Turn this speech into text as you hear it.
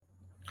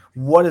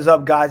What is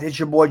up, guys? It's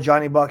your boy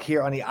Johnny Buck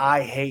here on the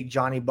I Hate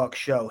Johnny Buck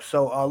show.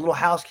 So, a little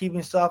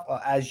housekeeping stuff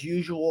as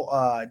usual.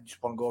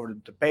 Just want to go over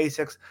the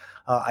basics.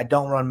 I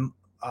don't run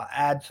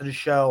ads to the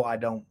show. I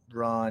don't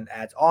run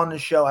ads on the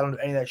show. I don't do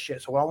any of that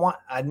shit. So,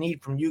 I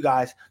need from you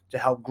guys to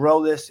help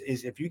grow this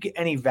is if you get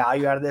any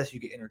value out of this, you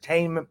get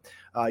entertainment,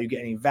 you get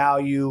any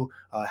value,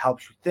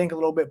 helps you think a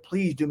little bit.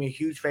 Please do me a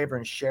huge favor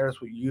and share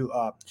this with you.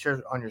 Share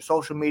it on your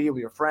social media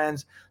with your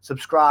friends.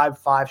 Subscribe,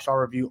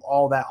 5-star review,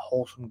 all that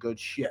wholesome good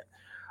shit.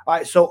 All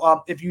right,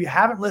 so if you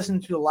haven't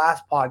listened to the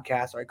last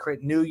podcast, all right,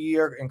 create New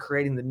Year and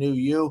creating the new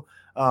you,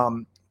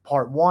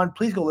 part one,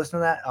 please go listen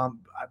to that.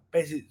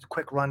 Basically, it's a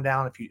quick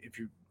rundown. If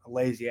you're a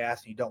lazy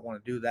ass and you don't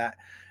want to do that,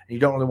 and you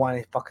don't really want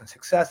any fucking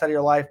success out of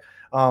your life,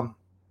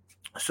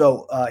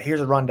 here's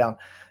a rundown.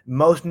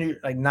 Most new,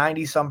 like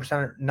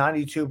 90%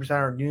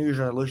 92% of New Year's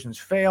resolutions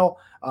fail.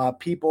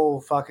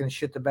 People fucking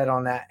shit the bed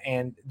on that,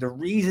 and the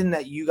reason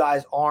that you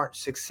guys aren't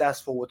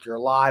successful with your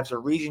lives, the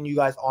reason you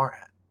guys aren't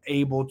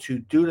able to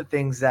do the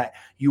things that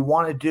you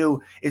want to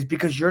do is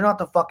because you're not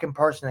the fucking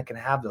person that can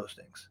have those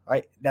things,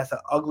 right? That's an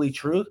ugly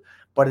truth,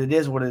 but it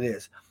is what it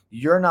is.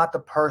 You're not the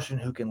person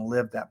who can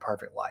live that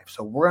perfect life.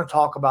 So we're going to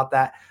talk about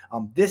that.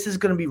 This is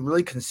going to be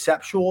really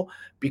conceptual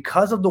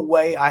because of the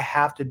way I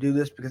have to do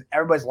this, because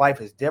everybody's life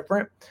is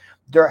different.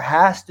 There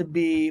has to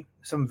be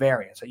some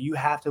variance. So you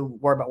have to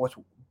worry about what's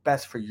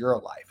best for your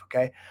life,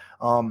 okay?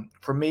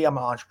 For me, I'm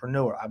an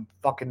entrepreneur. I'm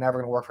fucking never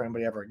going to work for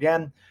anybody ever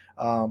again.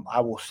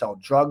 I will sell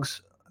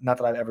drugs. Not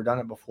that I've ever done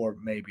it before,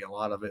 maybe a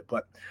lot of it,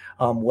 but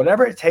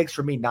whatever it takes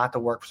for me not to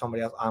work for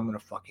somebody else, I'm going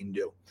to fucking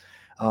do.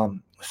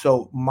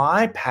 So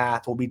my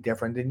path will be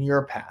different than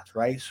your path,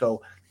 right?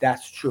 So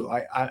that's true.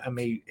 I'm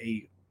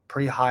a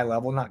pretty high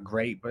level, not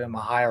great, but I'm a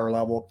higher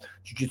level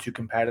jiu-jitsu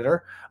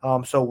competitor.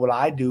 So what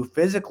I do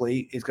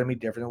physically is going to be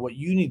different than what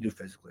you need to do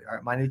physically. All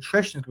right. My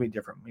nutrition is going to be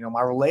different.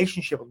 My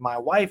relationship with my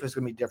wife is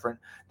going to be different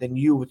than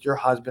you with your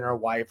husband or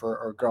wife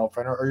or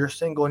girlfriend, or you're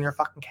single and your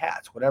fucking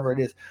cats, whatever it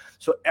is.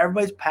 So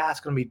everybody's path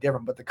is going to be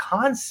different, but the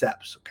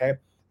concepts, okay,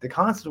 the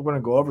concepts we're going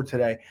to go over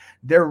today,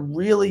 they're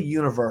really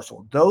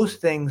universal. Those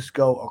things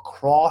go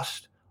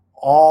across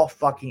all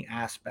fucking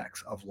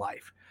aspects of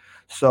life.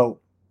 So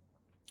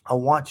I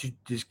want you to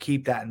just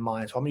keep that in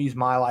mind. So I'm gonna use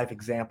my life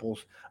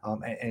examples.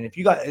 And if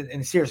you got,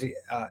 and seriously,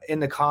 in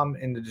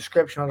the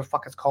description, what the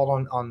fuck it's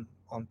called on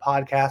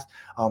podcast,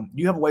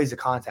 you have ways to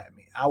contact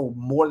me. I will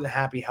more than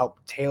happy help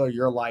tailor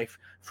your life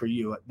for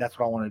you. That's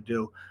what I want to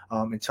do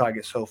until I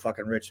get so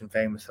fucking rich and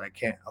famous that I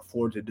can't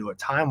afford to do it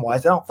time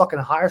wise. I don't fucking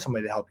hire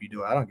somebody to help you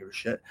do it. I don't give a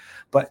shit.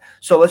 But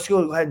so let's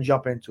go ahead and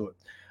jump into it.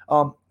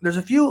 There's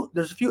a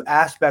few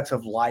aspects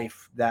of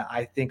life that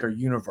I think are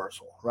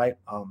universal, right?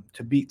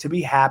 To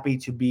be happy,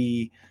 to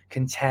be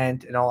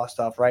content, and all that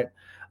stuff, right?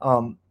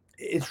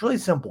 It's really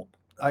simple.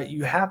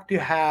 You have to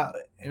have,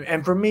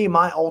 and for me,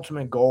 my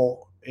ultimate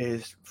goal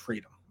is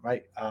freedom,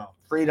 right?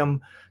 Freedom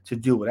to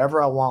do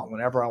whatever I want,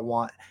 whenever I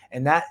want,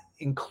 and that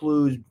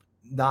includes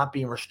not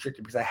being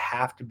restricted because I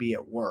have to be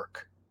at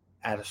work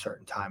at a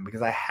certain time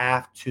because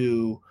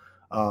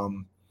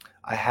Um,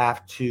 I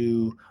have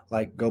to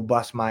like go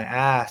bust my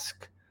ass.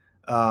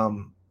 I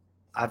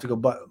have to go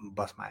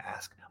bust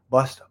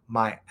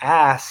my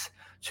ass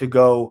to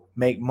go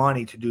make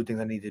money to do things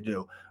I need to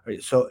do.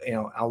 Right? So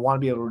I want to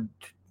be able to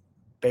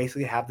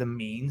basically have the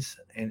means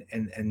and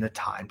the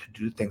time to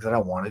do things that I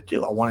want to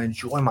do. I want to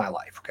enjoy my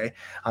life. Okay,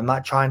 I'm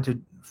not trying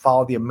to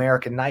follow the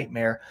American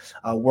nightmare.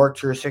 Work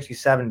till you're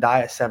 67,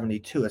 die at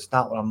 72. It's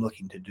not what I'm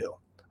looking to do.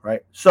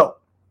 Right. So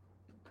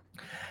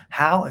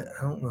I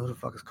don't know who the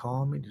fuck is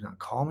calling me. Do not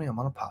call me. I'm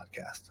on a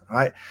podcast. All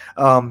right.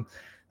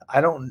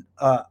 I don't.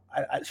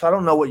 So I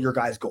don't know what your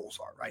guys' goals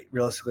are, right?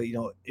 Realistically,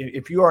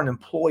 if you are an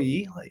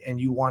employee and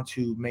you want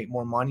to make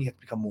more money, you have to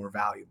become more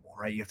valuable,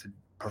 right? You have to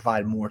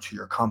provide more to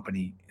your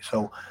company.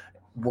 So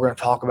we're going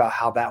to talk about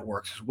how that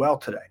works as well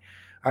today.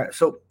 All right.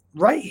 So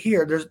right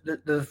here, there's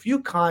a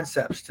few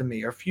concepts to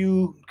me, or a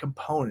few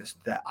components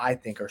that I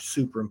think are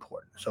super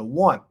important. So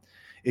one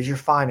is your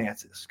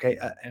finances. Okay,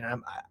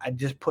 I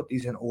just put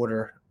these in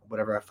order,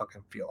 whatever I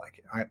fucking feel like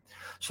it. All right.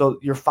 So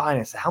your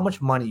finances, how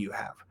much money you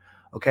have.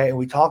 Okay. And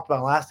we talked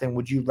about last time,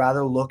 would you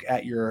rather look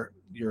at your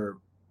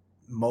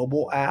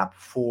mobile app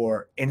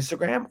for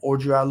Instagram, or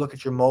would you rather look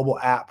at your mobile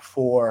app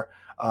for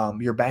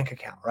your bank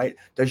account, right?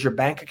 Does your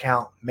bank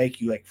account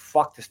make you like,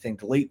 fuck this thing,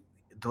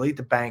 delete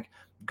the bank,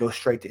 go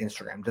straight to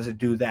Instagram? Does it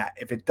do that?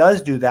 If it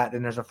does do that,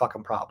 then there's a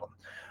fucking problem.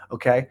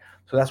 Okay.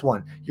 So that's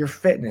one. Your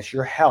fitness,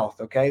 your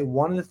health. Okay.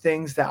 One of the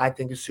things that I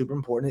think is super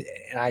important,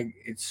 and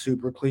it's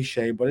super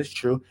cliche, but it's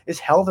true, is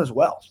health is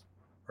wealth,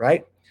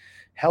 right?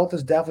 Health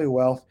is definitely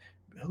wealth.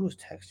 Who's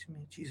texting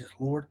me? Jesus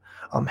Lord.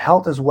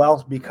 Health is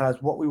wealth,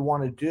 because what we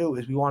want to do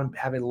is we want to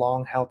have a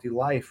long, healthy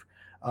life.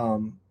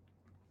 Um,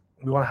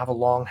 we want to have a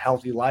long,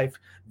 healthy life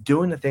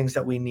doing the things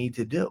that we need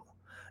to do,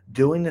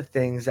 doing the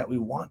things that we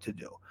want to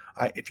do.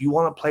 If you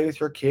want to play with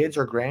your kids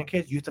or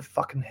grandkids, you have to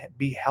fucking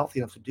be healthy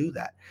enough to do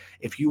that.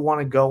 If you want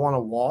to go on a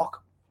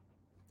walk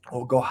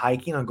or go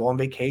hiking or go on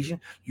vacation,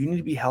 you need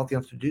to be healthy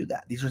enough to do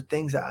that. These are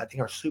things that I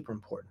think are super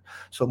important.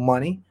 So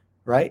money,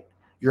 right?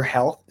 Your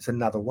health is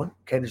another one.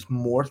 Okay. There's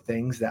more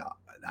things that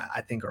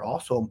I think are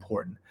also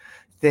important.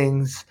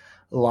 Things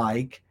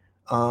like,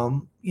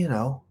 you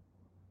know,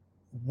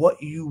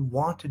 what you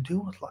want to do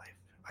with life,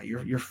 right?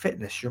 Your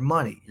fitness, your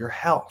money, your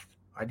health,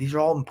 right? These are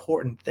all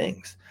important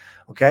things.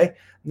 Okay.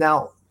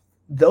 Now,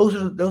 those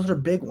are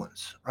big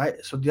ones, right?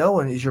 So the other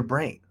one is your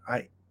brain,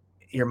 right?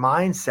 Your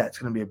mindset's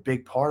going to be a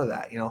big part of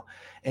that, you know.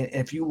 And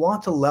if you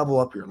want to level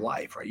up your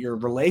life, right, your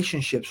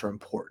relationships are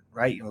important,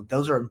 right? You know,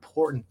 those are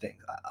important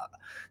things.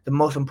 The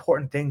most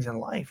important things in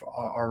life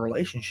are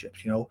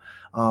relationships. You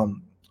know,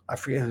 I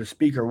forget who the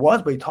speaker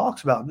was, but he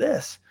talks about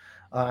this.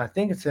 I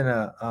think it's in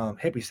a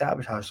hippie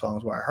sabotage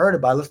songs where I heard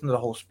it, but I listened to the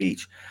whole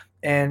speech.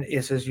 And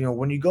it says, you know,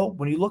 when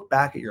you look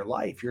back at your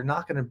life, you're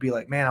not going to be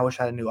like, man, I wish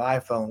I had a new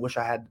iPhone, wish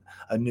I had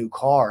a new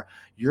car.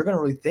 You're going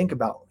to really think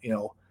about, you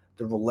know,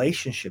 the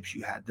relationships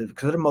you had,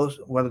 because they're the most,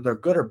 whether they're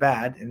good or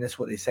bad, and that's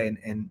what they say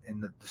in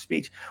the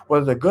speech,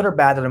 whether they're good or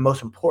bad, they're the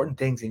most important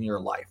things in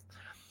your life.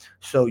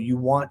 So you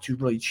want to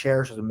really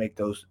cherish those and make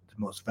those the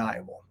most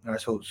valuable. All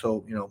right.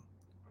 So, you know,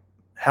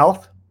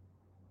 health,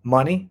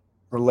 money,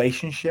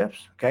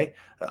 relationships. Okay.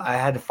 I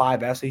had the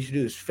 5S I used to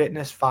do is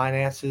fitness,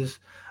 finances,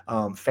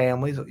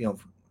 families. You know,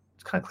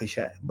 it's kind of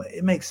cliche, but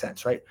it makes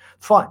sense, right?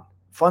 Fun.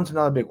 Fun's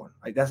another big one.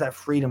 Right. That's that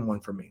freedom one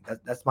for me.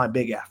 That's my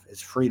big F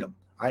is freedom.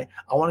 Right.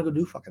 I want to go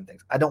do fucking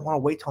things. I don't want to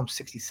wait till I'm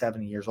 60,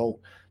 70 years old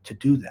to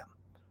do them.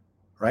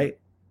 Right.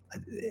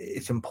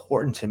 It's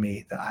important to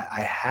me that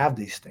I have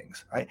these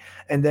things, right?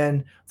 And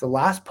then the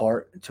last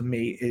part to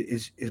me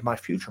is my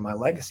future, my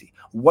legacy.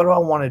 What do I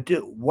want to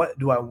do? What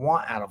do I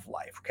want out of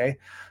life? Okay,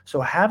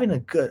 so having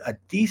a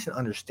decent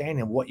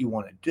understanding of what you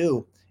want to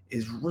do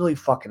is really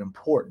fucking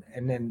important.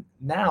 And then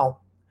now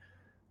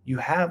you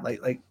have oh,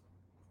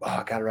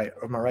 I got it right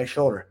on my right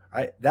shoulder.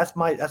 Right, that's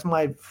my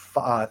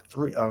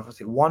three, let's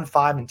see, 1,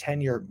 5, and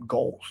 10 year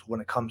goals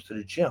when it comes to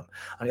the gym.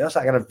 On the other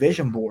side, I got a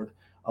vision board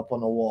up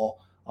on the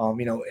wall.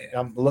 You know,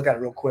 I'm look at it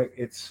real quick.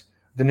 It's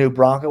the new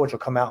Bronco, which will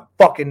come out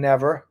fucking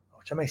never.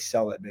 Which I may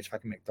sell that bitch if I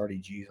can make 30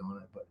 G's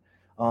on it.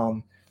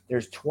 But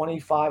there's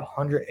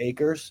 2,500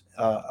 acres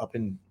up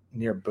in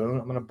near Boone.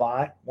 I'm gonna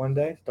buy one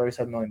day,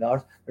 $37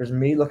 million. There's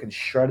me looking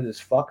shredded as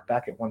fuck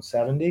back at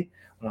 170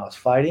 when I was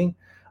fighting.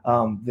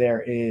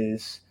 There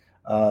is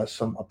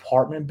some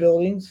apartment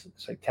buildings,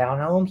 it's like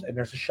townhomes, and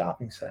there's a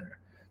shopping center.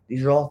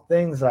 These are all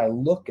things that I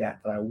look at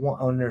that I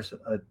want. Oh, and there's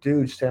a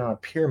dude standing on a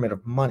pyramid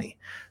of money.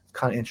 It's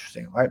kind of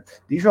interesting, right?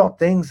 These are all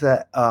things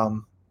that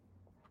oh,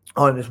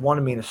 and there's one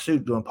of me in a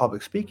suit doing a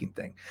public speaking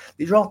thing.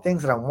 These are all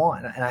things that I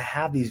want, and I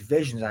have these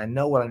visions. And I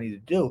know what I need to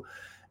do,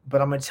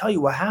 but I'm going to tell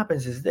you what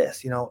happens is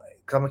this, you know,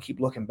 because I'm going to keep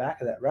looking back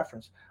at that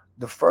reference.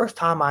 The first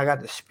time I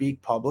got to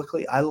speak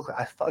publicly, I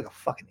felt like a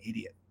fucking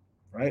idiot,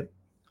 right?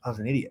 I was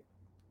an idiot.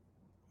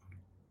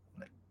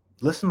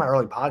 Listen to my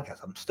early podcast.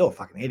 I'm still a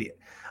fucking idiot.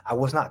 I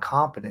was not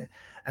competent,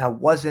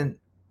 and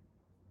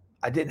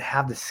I didn't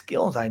have the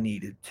skills I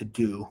needed to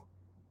do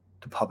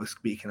the public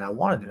speaking I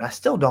wanted to. And I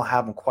still don't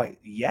have them quite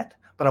yet,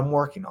 but I'm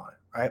working on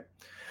it, right?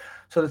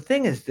 So the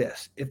thing is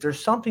this, if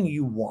there's something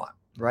you want,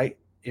 right?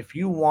 If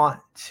you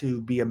want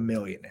to be a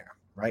millionaire,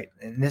 right?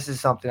 And this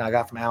is something I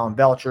got from Alan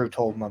Belcher, who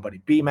told my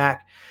buddy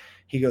B-Mac.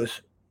 He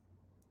goes,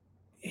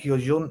 he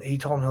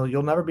told him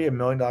you'll never be $1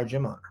 million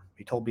gym owner.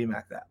 He told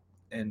B-Mac that.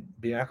 And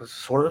B-Mac was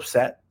sort of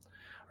upset,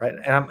 right?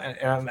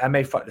 I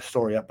may fuck the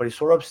story up, but he's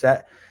sort of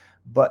upset.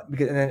 And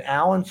then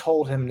Alan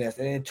told him this,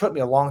 and it took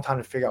me a long time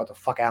to figure out what the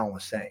fuck Alan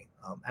was saying.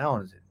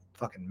 Alan is a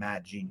fucking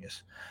mad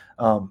genius.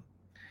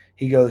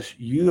 He goes,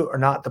 you are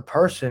not the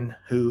person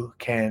who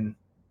can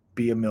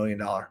be $1 million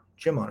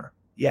gym owner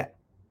yet,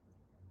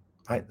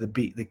 right?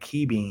 The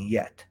key being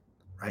yet,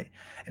 right?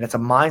 And it's a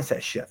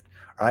mindset shift,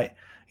 right?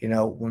 You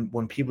know,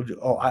 when people do,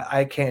 oh,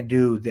 I can't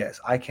do this,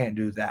 I can't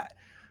do that.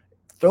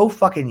 Throw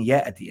fucking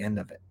yet at the end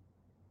of it,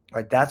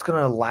 right? That's going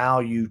to allow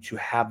you to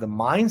have the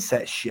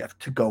mindset shift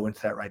to go into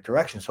that right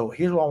direction. So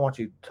here's what I want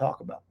you to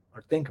talk about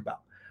or think about.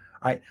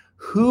 All right.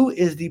 Who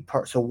is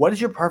so what does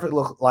your perfect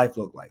life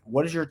look like?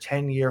 What does your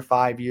 10-year,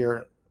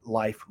 5-year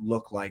life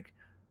look like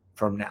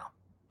from now?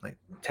 Like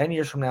 10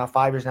 years from now,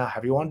 5 years now,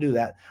 however you want to do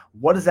that.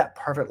 What does that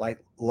perfect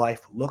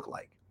life look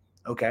like?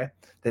 Okay.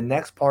 The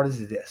next part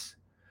is this.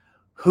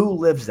 Who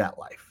lives that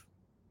life?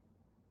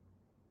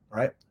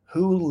 Right?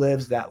 Who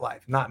lives that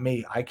life? Not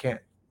me. I can't.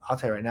 I'll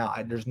tell you right now,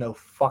 there's no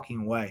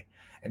fucking way.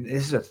 And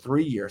this is a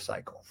 3-year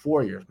cycle,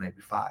 4 years,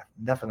 maybe 5.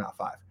 Definitely not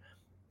 5.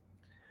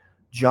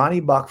 Johnny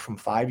Buck from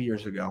 5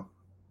 years ago,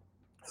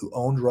 who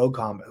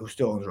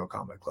still owns Road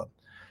Combat Club,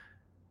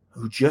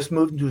 who just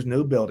moved into his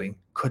new building,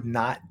 could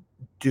not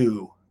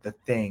do the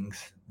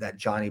things that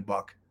Johnny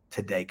Buck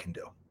today can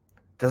do.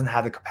 Doesn't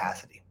have the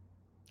capacity,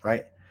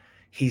 right?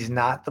 He's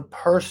not the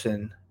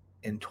person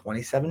in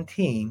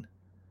 2017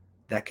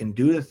 that can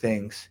do the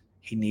things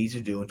he needs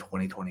to do in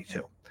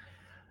 2022.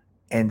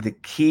 And the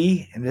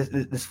key, and this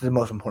is the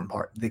most important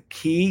part, the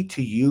key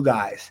to you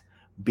guys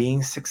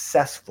being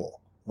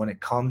successful when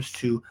it comes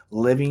to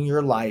living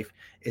your life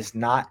is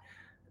not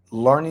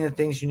learning the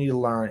things you need to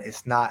learn.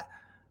 It's not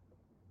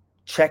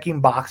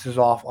checking boxes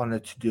off on the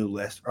to-do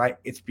list, right?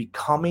 It's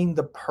becoming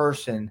the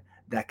person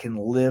that can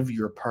live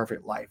your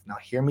perfect life. Now,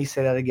 hear me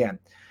say that again.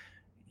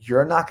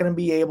 You're not going to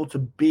be able to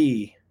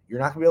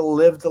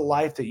live the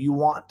life that you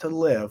want to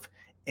live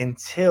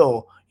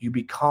until you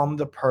become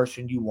the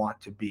person you want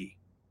to be.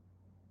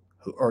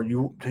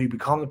 You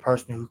become the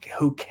person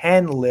who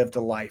can live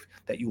the life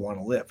that you want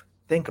to live.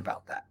 Think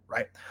about that,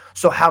 right?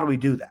 So how do we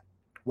do that?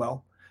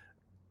 Well,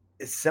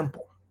 it's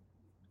simple.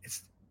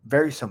 It's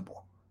very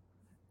simple.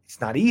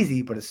 It's not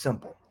easy, but it's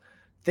simple.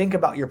 Think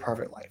about your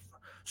perfect life.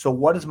 So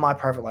what does my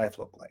perfect life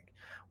look like?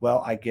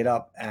 Well, I get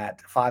up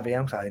at 5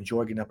 a.m. because I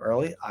enjoy getting up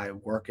early. I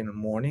work in the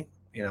morning,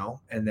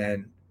 and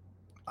then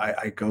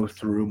I go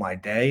through my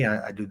day and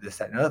I do this,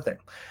 that, and other thing.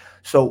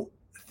 So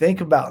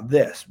think about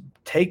this.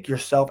 Take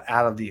yourself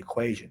out of the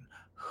equation.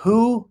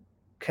 Who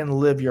can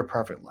live your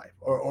perfect life?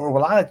 Or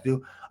what I like to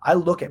do, I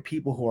look at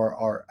people who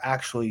are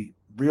actually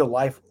real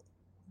life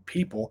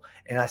people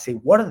and I say,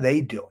 what are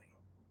they doing?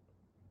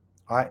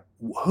 All right.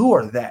 Who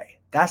are they?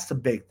 That's the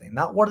big thing.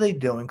 Not what are they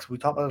doing, because we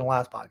talked about it in the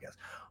last podcast.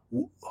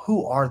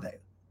 Who are they?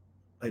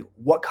 Like,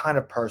 what kind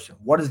of person?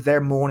 What does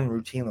their morning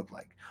routine look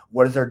like?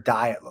 What does their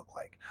diet look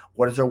like?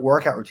 What does their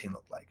workout routine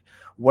look like?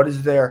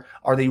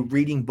 Are they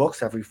reading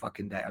books every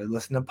fucking day? Are they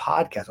listening to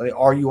podcasts?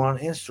 Are you on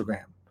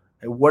Instagram?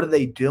 Like, what are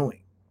they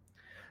doing?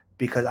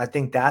 Because I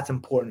think that's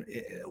important.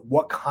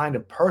 What kind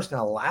of person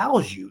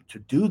allows you to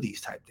do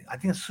these type of things? I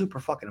think it's super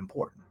fucking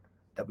important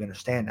that we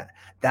understand that.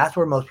 That's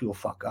where most people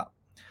fuck up.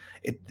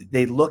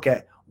 They look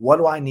at, what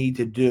do I need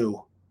to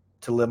do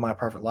to live my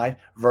perfect life,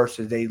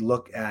 versus they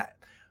look at,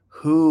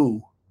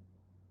 who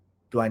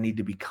do I need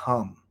to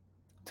become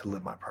to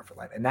live my perfect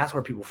life? And that's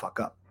where people fuck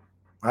up,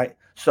 right?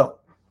 So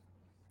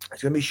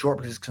it's going to be short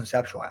because it's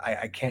conceptual.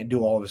 I can't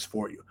do all of this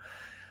for you.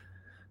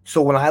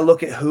 So when I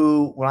look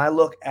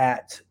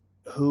at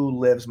who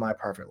lives my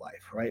perfect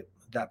life, right?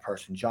 That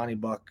person, Johnny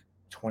Buck,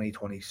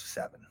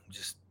 2027,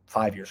 just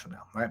 5 years from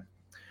now, right?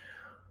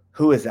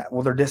 Who is that?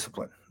 Well, they're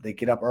disciplined. They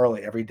get up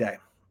early every day,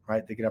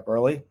 right? They get up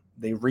early.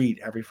 They read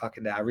every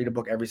fucking day. I read a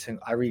book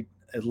I read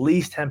at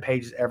least 10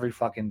 pages every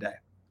fucking day.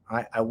 All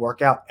right. I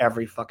work out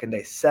every fucking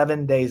day.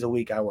 7 days a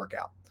week I work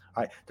out.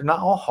 All right. They're not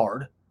all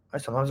hard.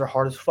 Right? Sometimes they're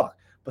hard as fuck.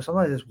 But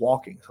sometimes it's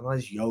walking.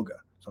 Sometimes it's yoga.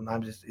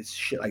 Sometimes it's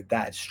shit like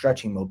that. It's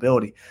stretching,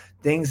 mobility.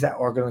 Things that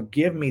are going to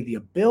give me the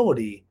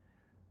ability,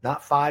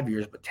 not 5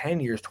 years, but 10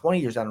 years, 20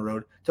 years down the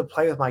road, to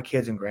play with my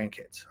kids and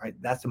grandkids. Right.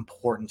 That's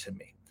important to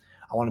me.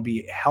 I want to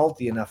be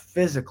healthy enough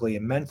physically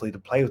and mentally to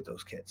play with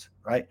those kids,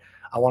 right?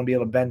 I want to be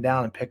able to bend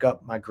down and pick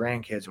up my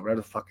grandkids or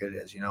whatever the fuck it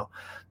is,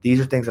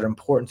 These are things that are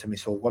important to me.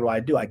 So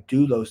what do? I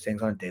do those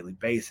things on a daily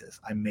basis.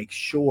 I make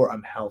sure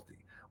I'm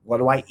healthy. What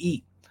do I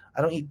eat?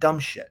 I don't eat dumb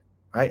shit,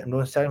 right? I'm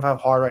doing 75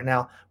 hard right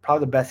now.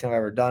 Probably the best thing I've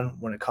ever done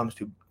when it comes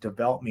to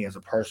develop me as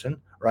a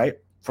person, right?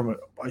 From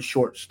a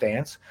short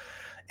stance.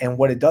 And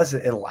what it does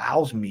is it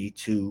allows me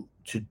to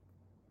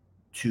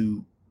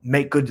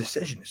make good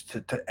decisions,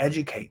 to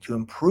educate, to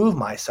improve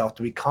myself,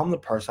 to become the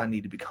person I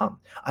need to become.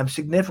 I'm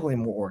significantly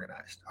more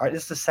organized. All right.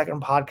 This is the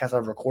second podcast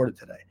I've recorded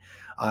today.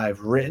 I've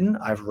written,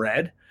 I've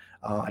read,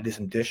 I did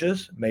some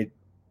dishes, made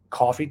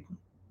coffee.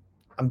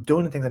 I'm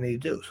doing the things I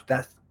need to do. So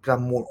that's because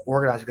I'm more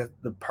organized, because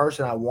the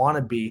person I want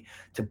to be,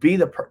 to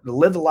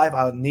live the life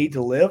I need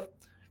to live,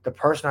 the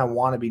person I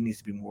want to be needs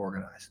to be more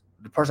organized.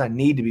 The person I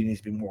need to be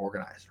needs to be more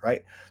organized.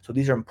 Right. So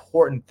these are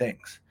important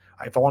things.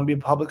 If I want to be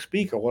a public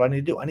speaker, what do I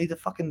need to do? I need to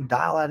fucking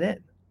dial that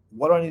in.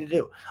 What do I need to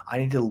do? I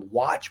need to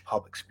watch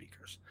public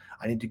speakers.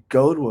 I need to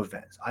go to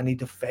events. I need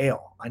to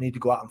fail. I need to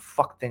go out and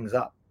fuck things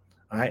up.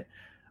 All right.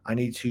 I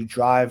need to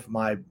drive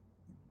my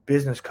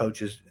business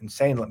coaches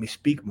insane, let me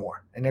speak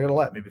more. And they're going to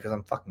let me, because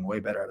I'm fucking way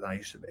better than I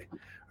used to be.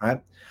 All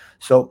right.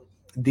 So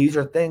these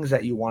are things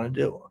that you want to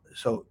do.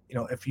 So,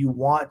 if you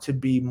want to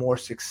be more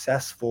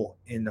successful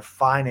in the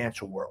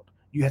financial world,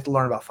 you have to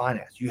learn about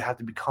finance. You have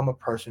to become a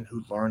person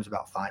who learns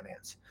about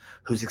finance,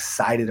 who's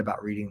excited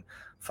about reading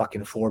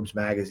fucking Forbes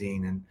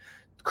magazine and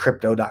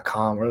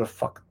crypto.com, whatever the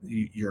fuck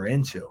you're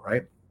into,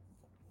 right?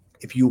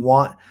 If you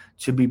want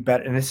to be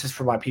better, and this is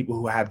for my people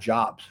who have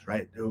jobs,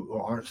 right, who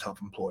aren't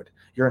self-employed.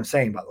 You're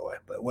insane, by the way,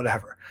 but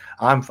whatever.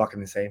 I'm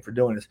fucking insane for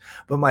doing this.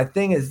 But my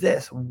thing is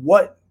this: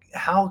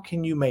 how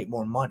can you make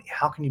more money?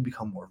 How can you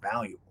become more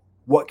valuable?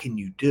 What can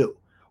you do?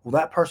 Well,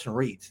 that person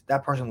reads.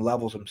 That person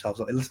levels themselves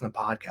up. They listen to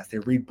podcasts. They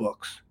read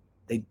books.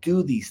 They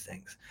do these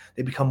things.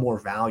 They become more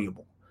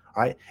valuable.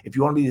 All right. If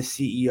you want to be the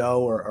CEO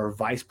or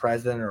vice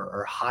president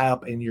or high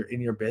up in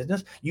your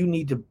business, you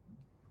need to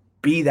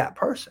be that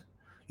person.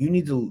 You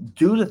need to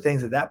do the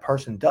things that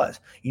person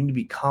does. You need to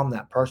become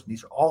that person.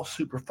 These are all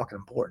super fucking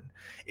important.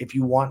 If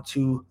you want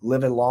to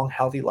live a long,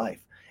 healthy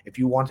life, if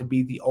you want to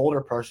be the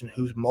older person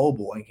who's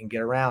mobile and can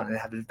get around and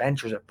have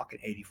adventures at fucking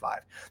 85,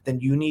 then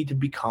you need to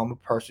become a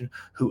person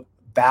who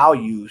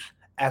values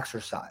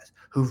exercise,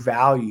 who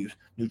values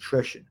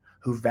nutrition,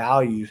 who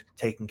values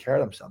taking care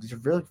of themselves. These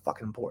are really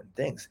fucking important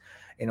things.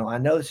 I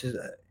know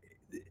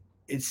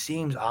it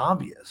seems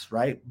obvious,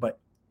 right? But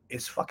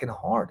it's fucking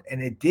hard. And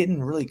it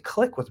didn't really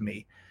click with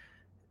me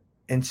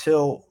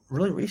until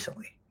really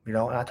recently, and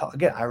I talk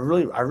again, I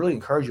really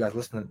encourage you guys to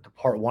listen to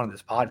part 1 of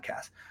this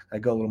podcast. I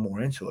go a little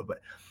more into it, but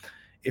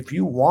if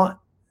you want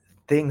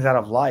things out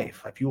of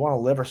life, if you want to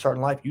live a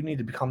certain life, you need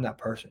to become that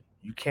person.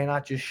 You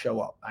cannot just show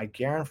up. I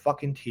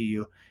guarantee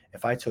you,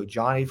 if I took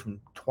Johnny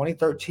from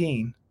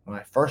 2013 when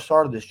I first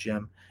started this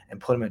gym and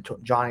put him in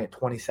Johnny at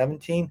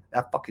 2017,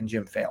 that fucking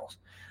gym fails.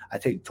 I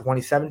take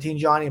 2017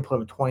 Johnny and put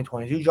him in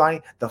 2022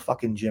 Johnny, the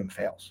fucking gym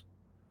fails.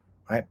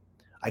 Right?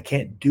 I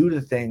can't do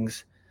the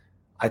things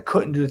I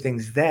couldn't do the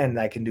things then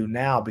that I can do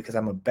now because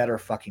I'm a better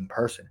fucking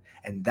person.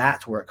 And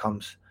that's where it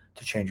comes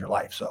to change your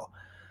life. So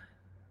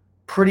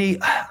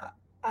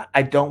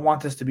I don't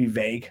want this to be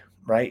vague,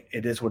 right?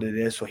 It is what it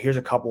is. So here's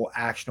a couple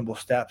actionable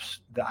steps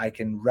that I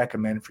can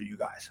recommend for you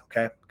guys.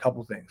 Okay. A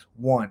couple things.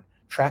 One,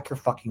 track your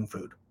fucking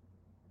food,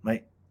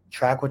 right?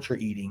 Track what you're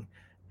eating.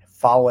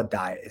 Follow a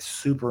diet. It's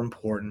super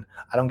important.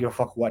 I don't give a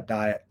fuck what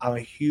diet. I'm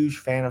a huge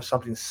fan of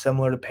something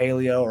similar to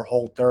paleo or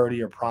Whole30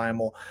 or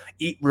primal.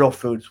 Eat real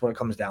food is what it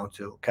comes down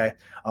to. Okay.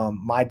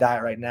 My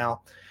diet right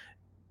now,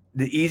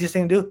 the easiest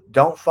thing to do,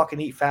 don't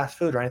fucking eat fast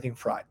food or anything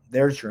fried.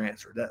 There's your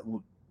answer. That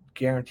will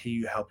guarantee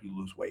you help you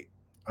lose weight.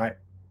 All right.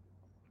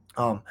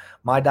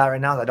 My diet right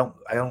now is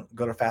I don't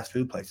go to fast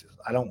food places.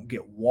 I don't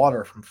get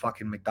water from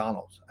fucking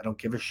McDonald's. I don't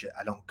give a shit.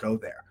 I don't go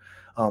there.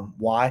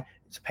 Why?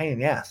 It's a pain in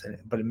the ass,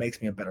 but it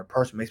makes me a better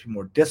person. It makes me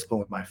more disciplined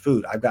with my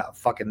food. I've got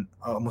fucking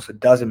almost a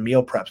dozen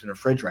meal preps in the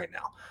fridge right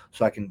now,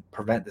 so I can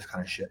prevent this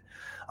kind of shit.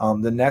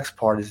 The next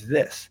part is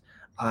this.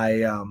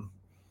 I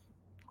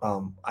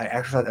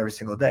exercise every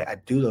single day. I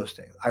do those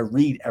things. I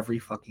read every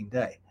fucking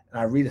day, and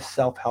I read a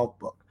self-help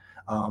book.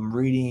 I'm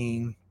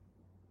reading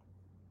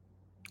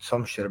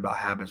some shit about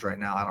habits right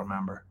now. I don't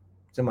remember.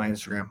 It's in my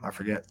Instagram. I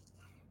forget.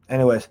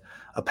 Anyways,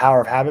 A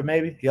Power of Habit,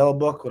 maybe. Yellow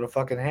book with a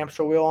fucking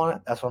hamster wheel on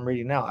it. That's what I'm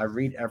reading now. I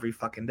read every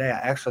fucking day. I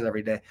exercise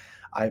every day.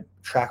 I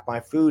track my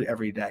food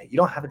every day. You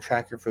don't have to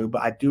track your food,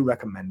 but I do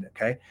recommend it,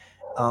 okay?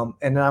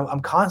 And then I'm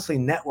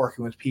constantly networking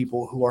with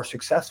people who are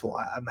successful.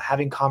 I'm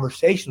having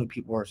conversations with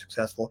people who are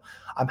successful.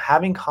 I'm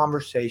having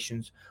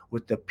conversations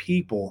with the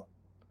people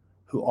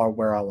who are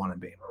where I want to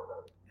be.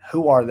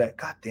 Who are they?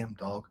 Goddamn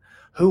dog.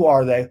 Who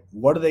are they?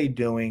 What are they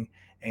doing?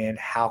 And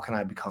how can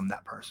I become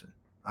that person?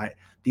 Right?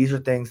 These are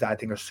things that I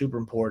think are super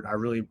important. I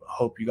really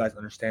hope you guys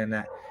understand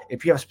that.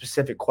 If you have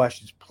specific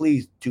questions,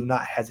 please do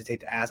not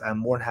hesitate to ask. I'm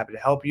more than happy to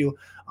help you.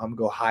 I'm going to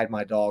go hide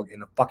my dog in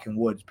the fucking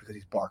woods because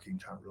he's barking,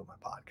 trying to ruin my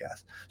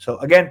podcast. So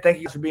again, thank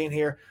you for being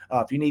here.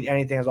 If you need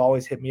anything, as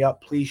always, hit me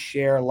up. Please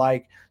share,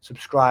 like,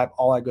 subscribe,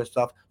 all that good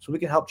stuff so we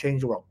can help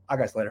change the world. All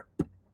right, guys, later.